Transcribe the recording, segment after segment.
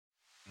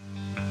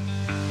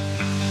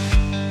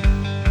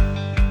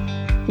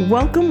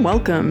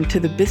Welcome to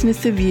the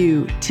Business of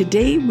You.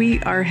 Today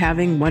we are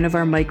having one of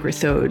our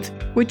Microsodes,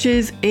 which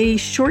is a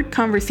short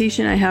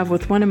conversation I have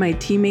with one of my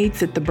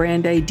teammates at the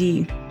Brand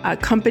ID, a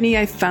company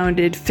I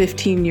founded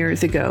 15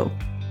 years ago.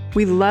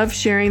 We love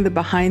sharing the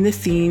behind the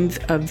scenes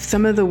of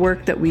some of the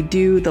work that we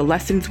do, the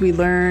lessons we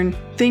learn,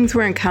 things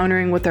we're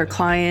encountering with our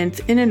clients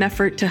in an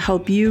effort to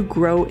help you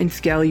grow and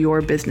scale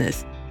your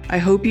business. I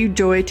hope you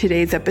enjoy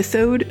today's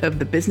episode of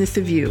the Business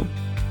of You.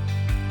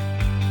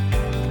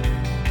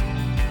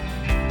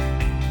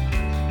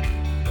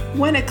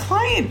 When a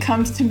client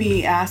comes to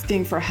me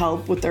asking for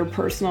help with their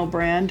personal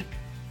brand,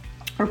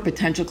 or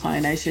potential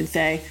client, I should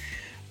say,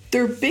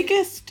 their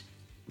biggest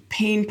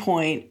pain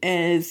point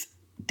is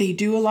they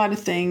do a lot of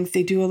things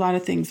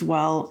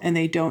well, and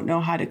they don't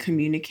know how to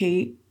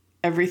communicate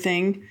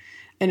everything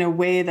in a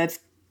way that's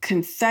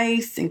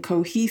concise and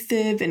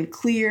cohesive and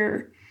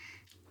clear.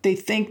 They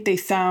think they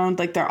sound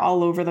like they're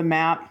all over the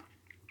map,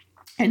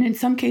 and in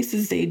some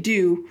cases they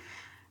do.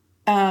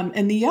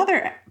 And the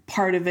other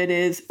part of it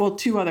is, well,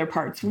 two other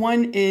parts.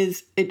 One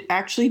is it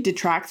actually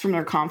detracts from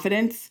their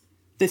confidence,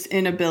 this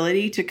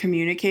inability to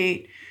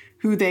communicate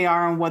who they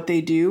are and what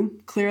they do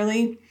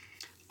clearly.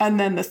 And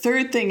then the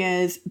third thing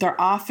is they're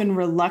often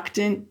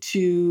reluctant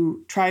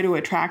to try to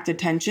attract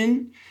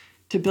attention,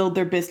 to build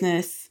their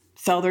business,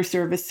 sell their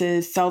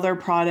services, sell their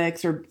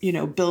products, or,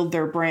 build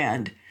their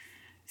brand.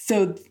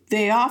 So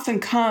they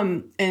often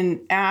come and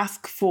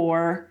ask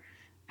for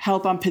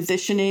help on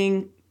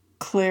positioning,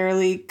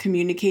 clearly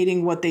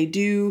communicating what they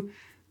do,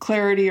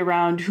 clarity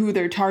around who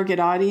their target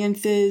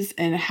audience is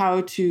and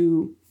how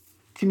to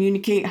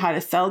communicate, how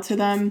to sell to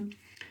them.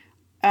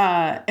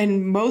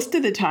 And most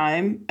of the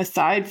time,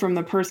 aside from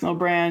the personal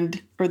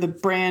brand or the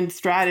brand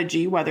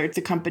strategy, whether it's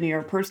a company or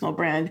a personal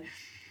brand,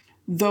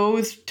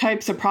 those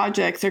types of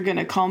projects are going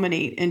to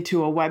culminate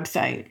into a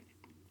website.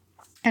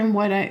 And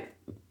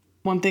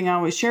one thing I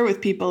always share with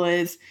people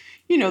is,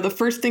 the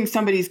first thing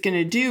somebody's going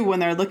to do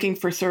when they're looking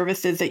for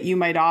services that you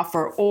might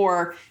offer,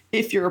 or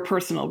if you're a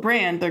personal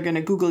brand, they're going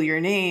to Google your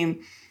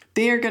name.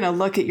 They are going to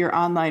look at your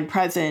online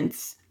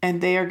presence,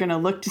 and they are going to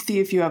look to see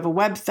if you have a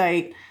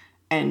website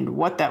and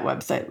what that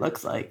website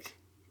looks like.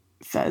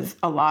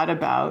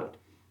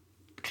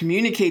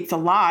 Communicates a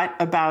lot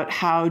about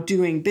how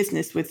doing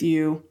business with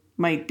you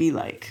might be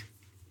like.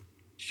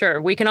 Sure.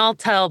 We can all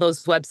tell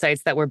those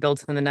websites that were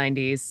built in the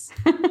 90s.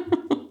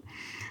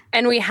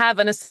 And we have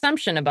an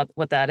assumption about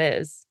what that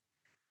is.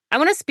 I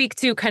want to speak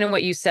to kind of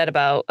what you said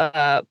about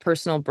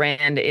personal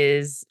brand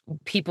is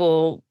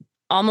people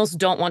almost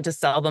don't want to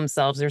sell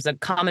themselves. There's a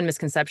common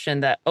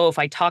misconception that, if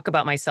I talk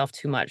about myself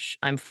too much,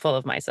 I'm full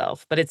of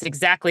myself. But it's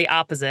exactly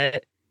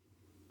opposite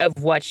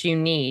of what you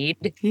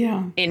need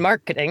in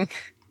marketing.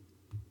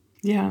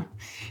 Yeah,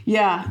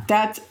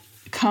 that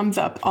comes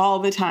up all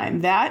the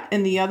time. That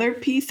and the other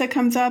piece that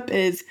comes up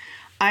is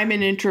I'm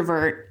an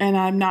introvert and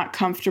I'm not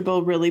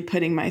comfortable really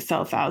putting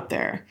myself out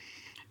there.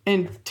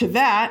 And to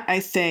that, I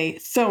say,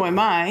 so am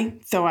I.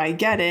 So I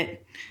get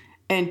it.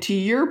 And to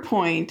your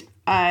point,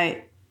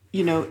 I,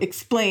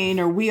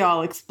 explain, or we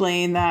all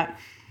explain that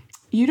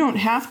you don't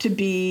have to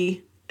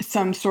be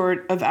some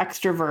sort of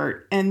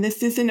extrovert. And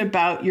this isn't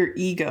about your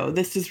ego.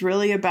 This is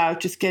really about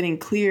just getting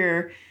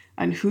clear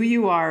on who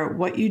you are,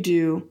 what you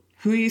do,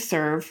 who you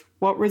serve,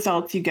 what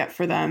results you get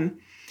for them,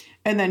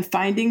 and then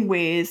finding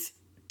ways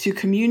to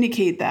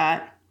communicate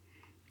that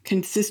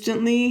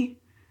consistently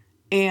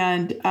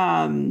and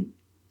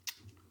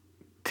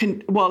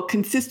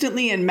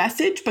consistently in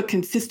message, but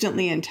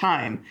consistently in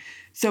time.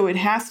 So it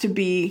has to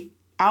be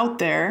out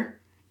there.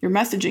 Your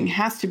messaging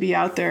has to be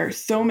out there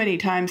so many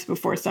times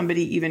before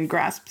somebody even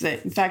grasps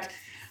it. In fact,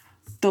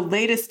 the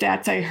latest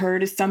stats I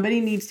heard is somebody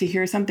needs to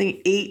hear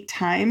something 8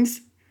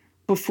 times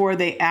before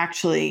they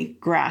actually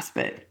grasp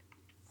it.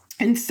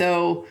 And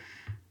so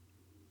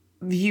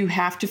you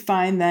have to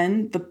find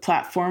then the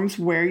platforms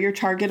where your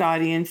target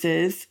audience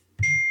is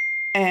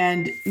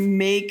and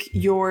make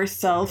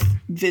yourself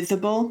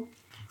visible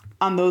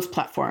on those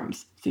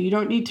platforms. So you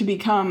don't need to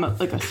become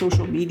like a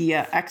social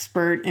media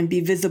expert and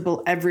be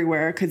visible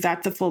everywhere, because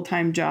that's a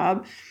full-time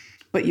job.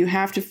 But you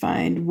have to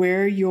find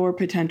where your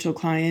potential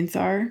clients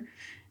are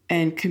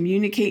and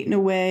communicate in a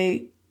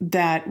way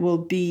that will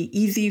be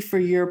easy for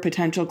your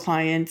potential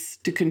clients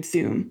to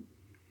consume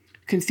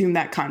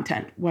that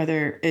content,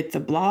 whether it's a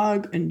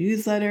blog, a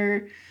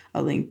newsletter,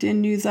 a LinkedIn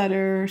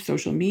newsletter,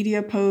 social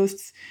media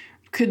posts,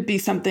 could be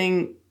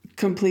something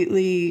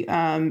completely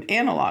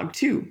analog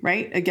too,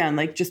 right? Again,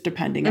 like just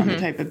depending on the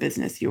type of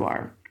business you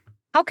are.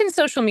 How can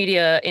social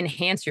media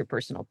enhance your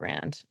personal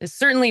brand?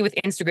 Certainly with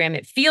Instagram,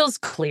 it feels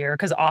clear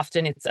because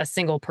often it's a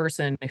single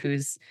person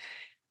who's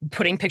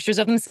putting pictures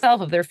of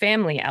themselves, of their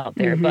family out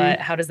there.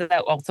 But how does that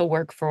also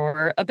work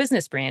for a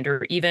business brand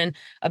or even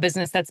a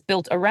business that's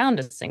built around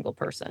a single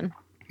person?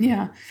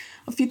 Yeah.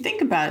 If you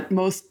think about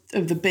most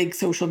of the big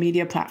social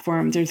media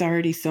platforms, there's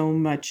already so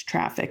much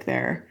traffic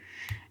there.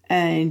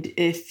 And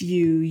if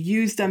you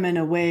use them in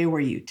a way where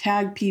you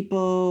tag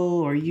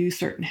people or use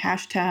certain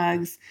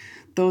hashtags,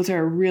 those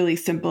are really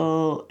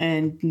simple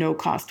and no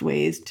cost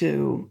ways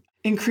to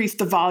increase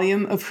the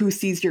volume of who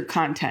sees your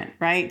content,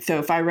 right? So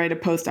if I write a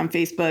post on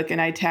Facebook and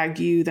I tag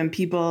you, then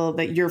people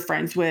that you're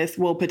friends with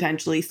will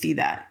potentially see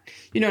that.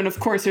 And of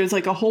course, there's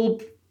like a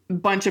whole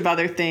bunch of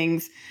other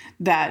things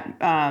that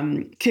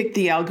kick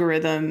the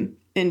algorithm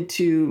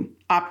into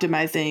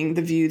optimizing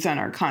the views on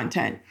our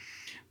content.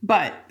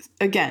 But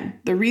again,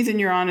 the reason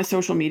you're on a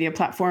social media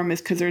platform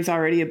is because there's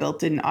already a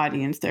built-in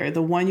audience there,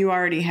 the one you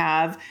already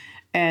have,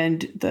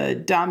 and the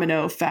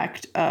domino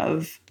effect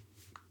of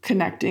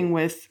connecting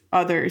with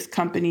others,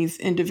 companies,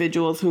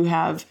 individuals who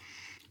have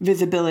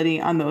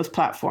visibility on those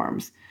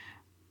platforms.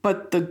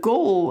 But the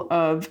goal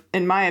of,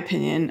 in my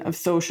opinion, of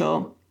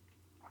social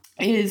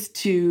is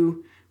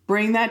to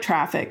bring that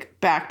traffic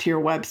back to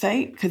your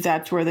website, because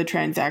that's where the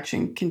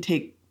transaction can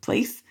take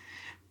place.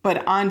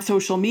 But on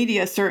social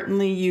media,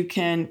 certainly you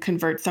can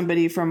convert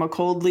somebody from a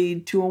cold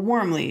lead to a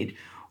warm lead,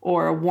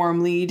 or a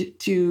warm lead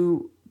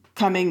to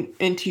coming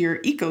into your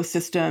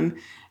ecosystem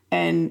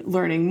and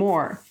learning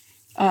more.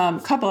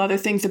 A couple other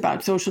things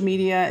about social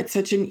media. It's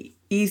such an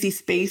easy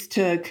space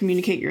to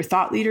communicate your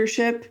thought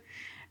leadership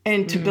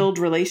and to build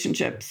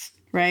relationships,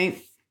 right?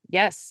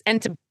 Yes.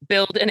 And to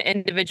build an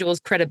individual's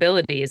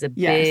credibility is a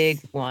big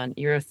one,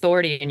 your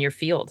authority in your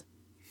field.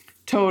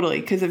 Totally.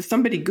 Because if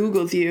somebody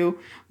Googles you,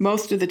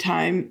 most of the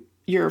time,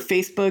 your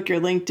Facebook, your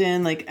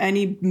LinkedIn, like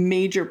any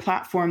major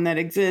platform that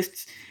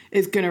exists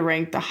is going to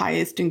rank the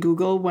highest in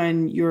Google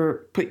when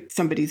you're put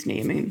somebody's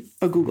name in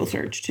a Google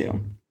search too.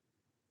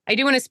 I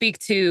do want to speak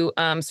to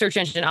search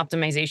engine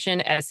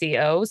optimization,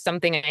 SEO,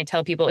 something I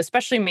tell people,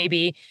 especially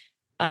maybe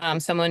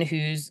someone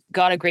who's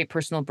got a great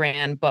personal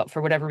brand, but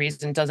for whatever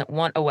reason doesn't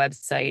want a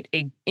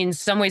website. In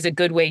some ways, a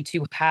good way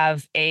to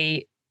have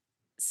a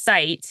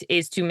site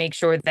is to make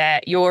sure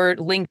that your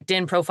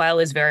LinkedIn profile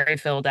is very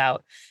filled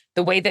out.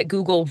 The way that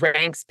Google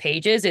ranks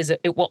pages is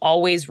it will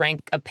always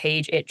rank a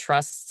page it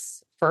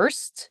trusts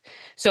first.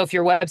 So if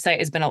your website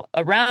has been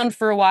around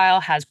for a while,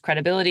 has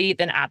credibility,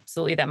 then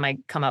absolutely that might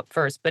come up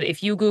first. But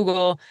if you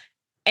Google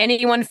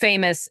anyone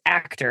famous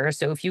actor,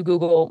 so if you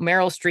Google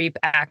Meryl Streep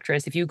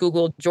actress, if you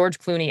Google George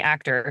Clooney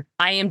actor,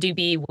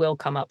 IMDb will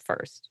come up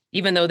first.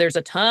 Even though there's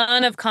a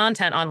ton of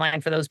content online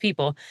for those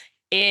people,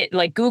 it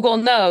like Google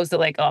knows that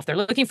like, oh, if they're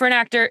looking for an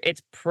actor,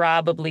 it's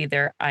probably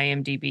their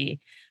IMDb.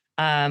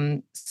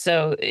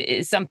 So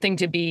it's something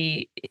to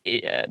be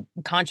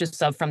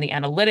conscious of from the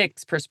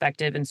analytics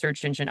perspective and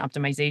search engine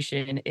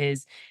optimization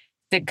is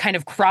the kind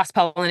of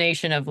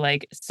cross-pollination of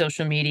like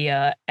social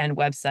media and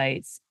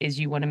websites is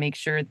you want to make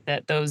sure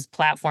that those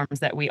platforms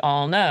that we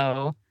all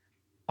know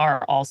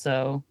are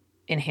also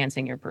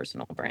enhancing your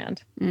personal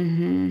brand.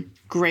 Mm-hmm.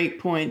 Great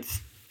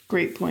points.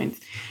 Great points.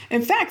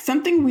 In fact,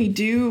 something we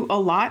do a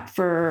lot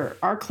for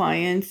our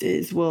clients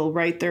is we'll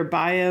write their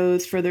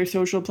bios for their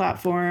social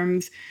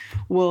platforms.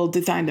 We'll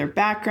design their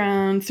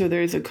background so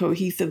there's a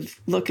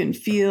cohesive look and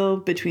feel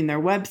between their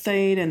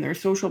website and their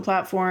social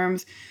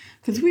platforms,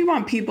 because we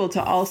want people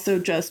to also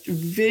just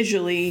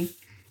visually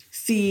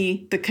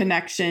see the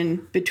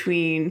connection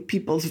between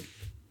people's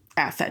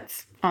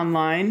assets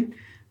online,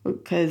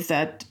 because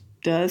that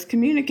does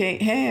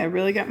communicate, hey, I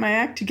really got my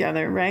act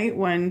together, right?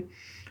 When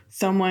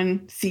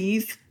someone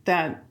sees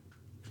that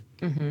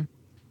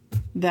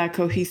that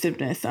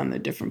cohesiveness on the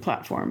different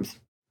platforms.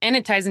 And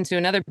it ties into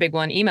another big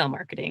one, email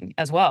marketing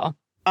as well.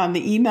 On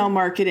the email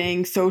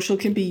marketing, social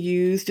can be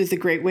used as a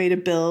great way to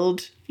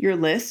build your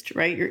list,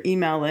 right? Your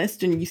email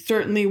list. And you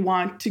certainly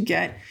want to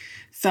get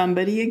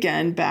somebody,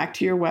 again, back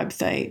to your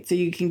website so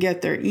you can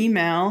get their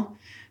email,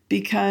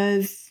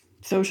 because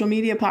social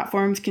media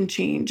platforms can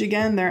change,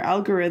 again, their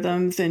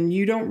algorithms, and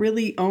you don't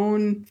really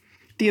own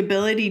the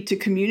ability to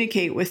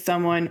communicate with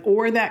someone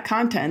or that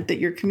content that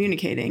you're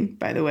communicating,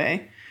 by the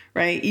way,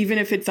 right? Even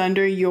if it's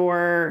under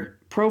your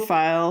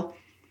profile,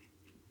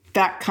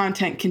 that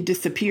content can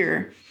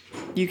disappear.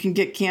 You can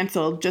get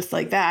canceled just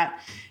like that.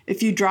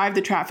 If you drive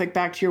the traffic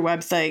back to your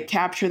website,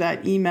 capture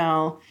that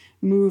email,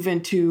 move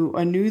into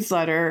a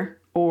newsletter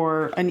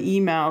or an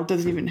email,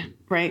 doesn't even,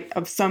 right,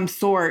 of some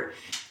sort,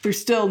 there's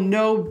still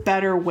no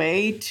better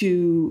way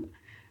to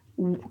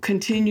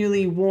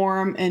continually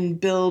warm and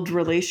build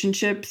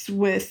relationships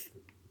with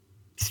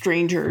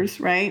strangers,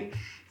 right?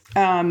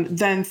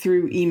 Than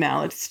through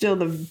email. It's still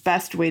the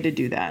best way to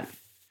do that.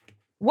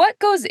 What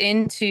goes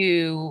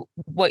into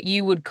what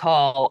you would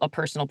call a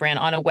personal brand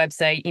on a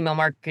website, email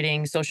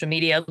marketing, social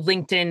media,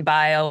 LinkedIn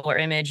bio or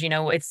image? You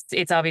know,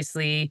 it's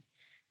obviously,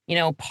 you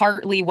know,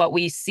 partly what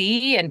we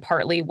see and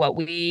partly what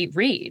we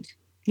read.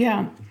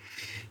 Yeah.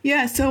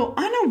 Yeah. So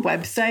on a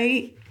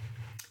website,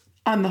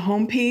 on the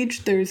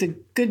homepage, there's a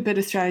good bit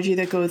of strategy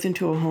that goes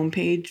into a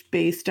homepage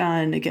based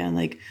on, again,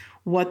 like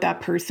what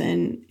that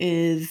person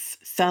is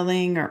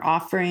selling or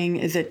offering.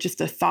 Is it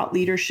just a thought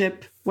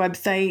leadership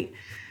website?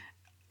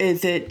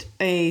 Is it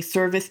a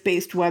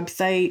service-based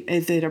website?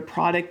 Is it a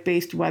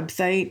product-based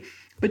website?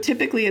 But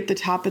typically at the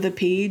top of the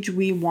page,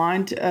 we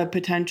want a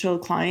potential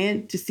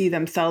client to see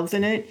themselves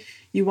in it.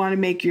 You want to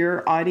make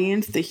your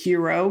audience the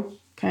hero,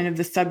 kind of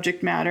the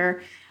subject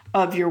matter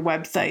of your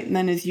website. And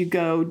then as you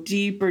go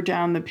deeper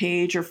down the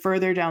page or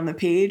further down the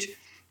page,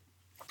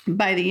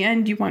 By the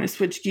end, you want to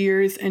switch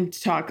gears and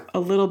talk a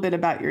little bit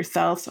about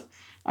yourself. So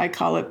I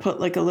call it put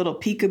like a little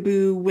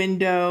peekaboo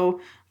window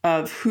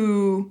of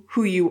who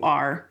you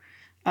are.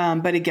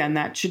 But again,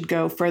 that should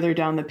go further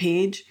down the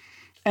page.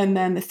 And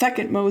then the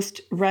second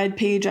most read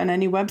page on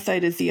any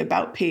website is the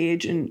about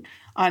page. And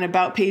on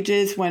about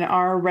pages, when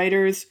our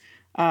writers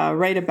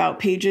write about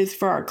pages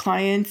for our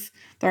clients,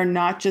 they're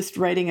not just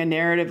writing a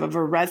narrative of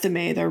a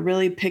resume. They're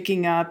really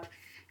picking up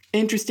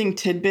interesting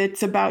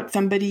tidbits about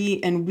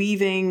somebody and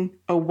weaving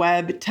a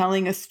web,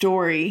 telling a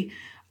story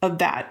of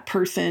that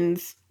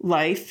person's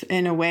life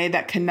in a way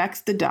that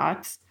connects the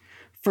dots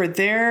for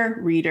their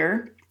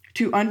reader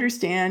to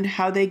understand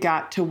how they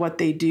got to what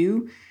they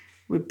do.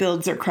 It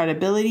builds their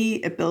credibility,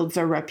 it builds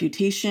their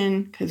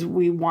reputation, because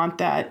we want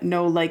that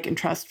know, like, and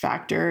trust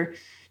factor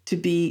to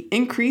be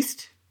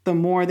increased the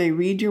more they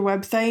read your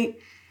website.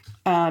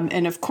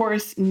 And of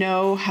course,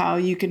 know how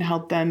you can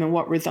help them and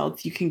what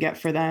results you can get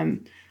for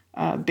them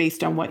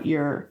based on what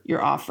you're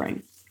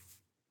offering.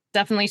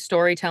 Definitely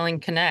storytelling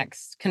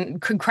connects.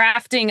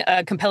 Crafting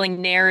a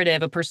compelling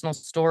narrative, a personal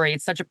story.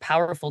 It's such a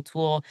powerful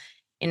tool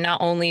in not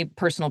only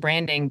personal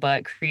branding,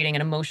 but creating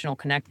an emotional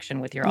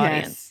connection with your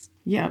audience.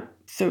 Yep.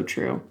 So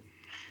true.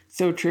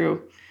 So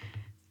true.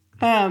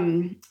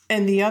 And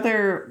the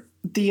other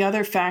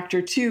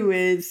factor too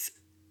is,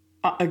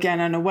 again,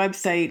 on a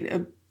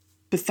website,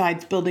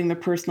 besides building the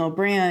personal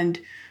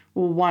brand,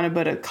 we'll want to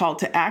put a call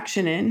to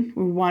action in.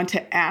 We want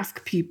to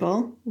ask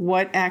people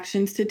what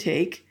actions to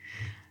take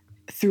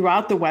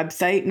throughout the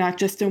website, not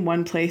just in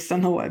one place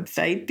on the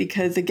website.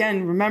 Because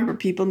again, remember,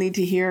 people need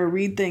to hear or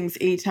read things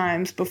 8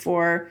 times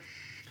before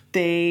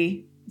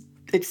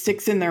it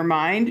sticks in their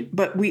mind.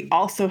 But we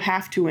also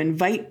have to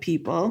invite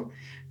people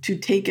to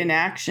take an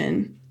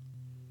action,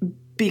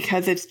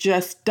 because it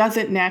just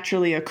doesn't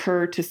naturally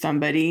occur to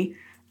somebody,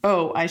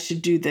 oh, I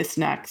should do this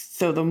next.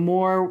 So the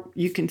more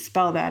you can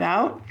spell that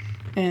out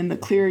and the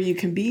clearer you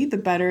can be, the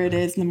better it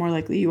is, and the more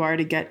likely you are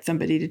to get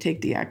somebody to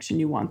take the action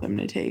you want them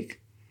to take.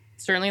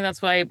 Certainly,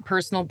 that's why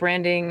personal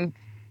branding,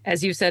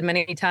 as you said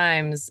many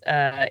times,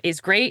 is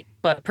great,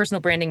 but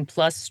personal branding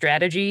plus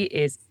strategy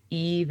is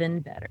even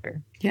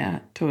better. Yeah,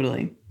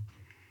 totally.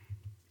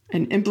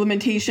 And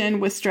implementation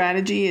with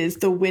strategy is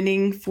the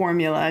winning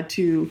formula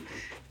to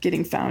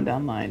getting found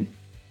online.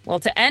 Well,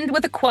 to end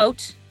with a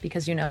quote,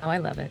 because you know I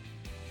love it.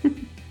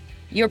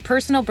 Your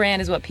personal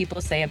brand is what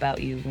people say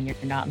about you when you're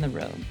not in the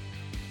room.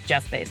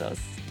 Jeff Bezos.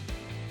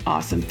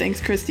 Awesome.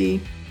 Thanks,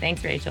 Christy.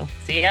 Thanks, Rachel.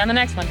 See you on the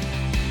next one.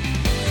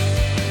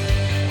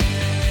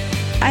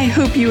 I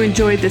hope you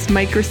enjoyed this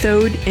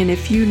Microsode, and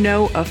if you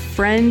know a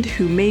friend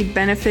who may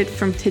benefit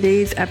from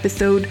today's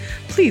episode,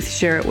 please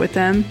share it with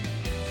them.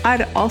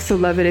 I'd also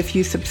love it if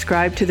you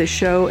subscribed to the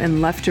show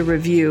and left a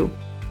review.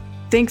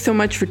 Thanks so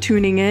much for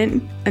tuning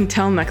in.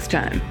 Until next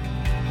time.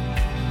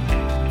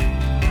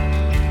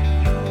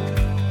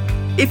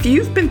 If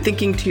you've been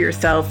thinking to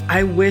yourself,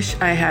 I wish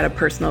I had a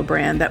personal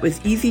brand that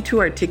was easy to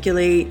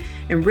articulate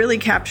and really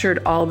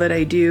captured all that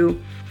I do,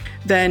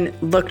 then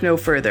look no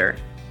further.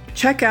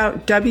 Check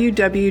out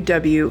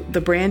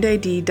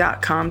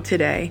www.thebrandid.com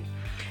today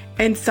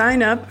and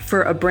sign up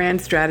for a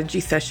brand strategy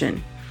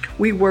session.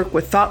 We work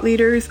with thought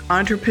leaders,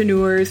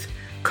 entrepreneurs,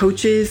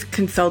 coaches,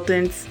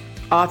 consultants,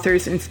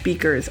 authors, and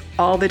speakers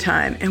all the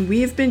time, and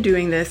we have been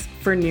doing this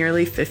for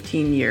nearly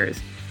 15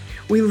 years.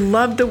 We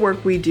love the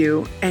work we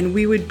do, and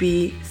we would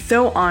be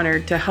so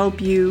honored to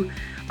help you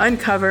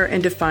uncover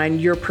and define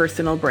your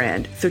personal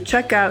brand. So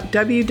check out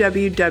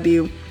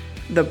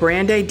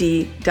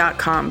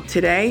www.thebrandid.com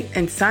today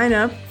and sign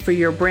up for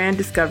your brand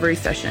discovery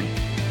session.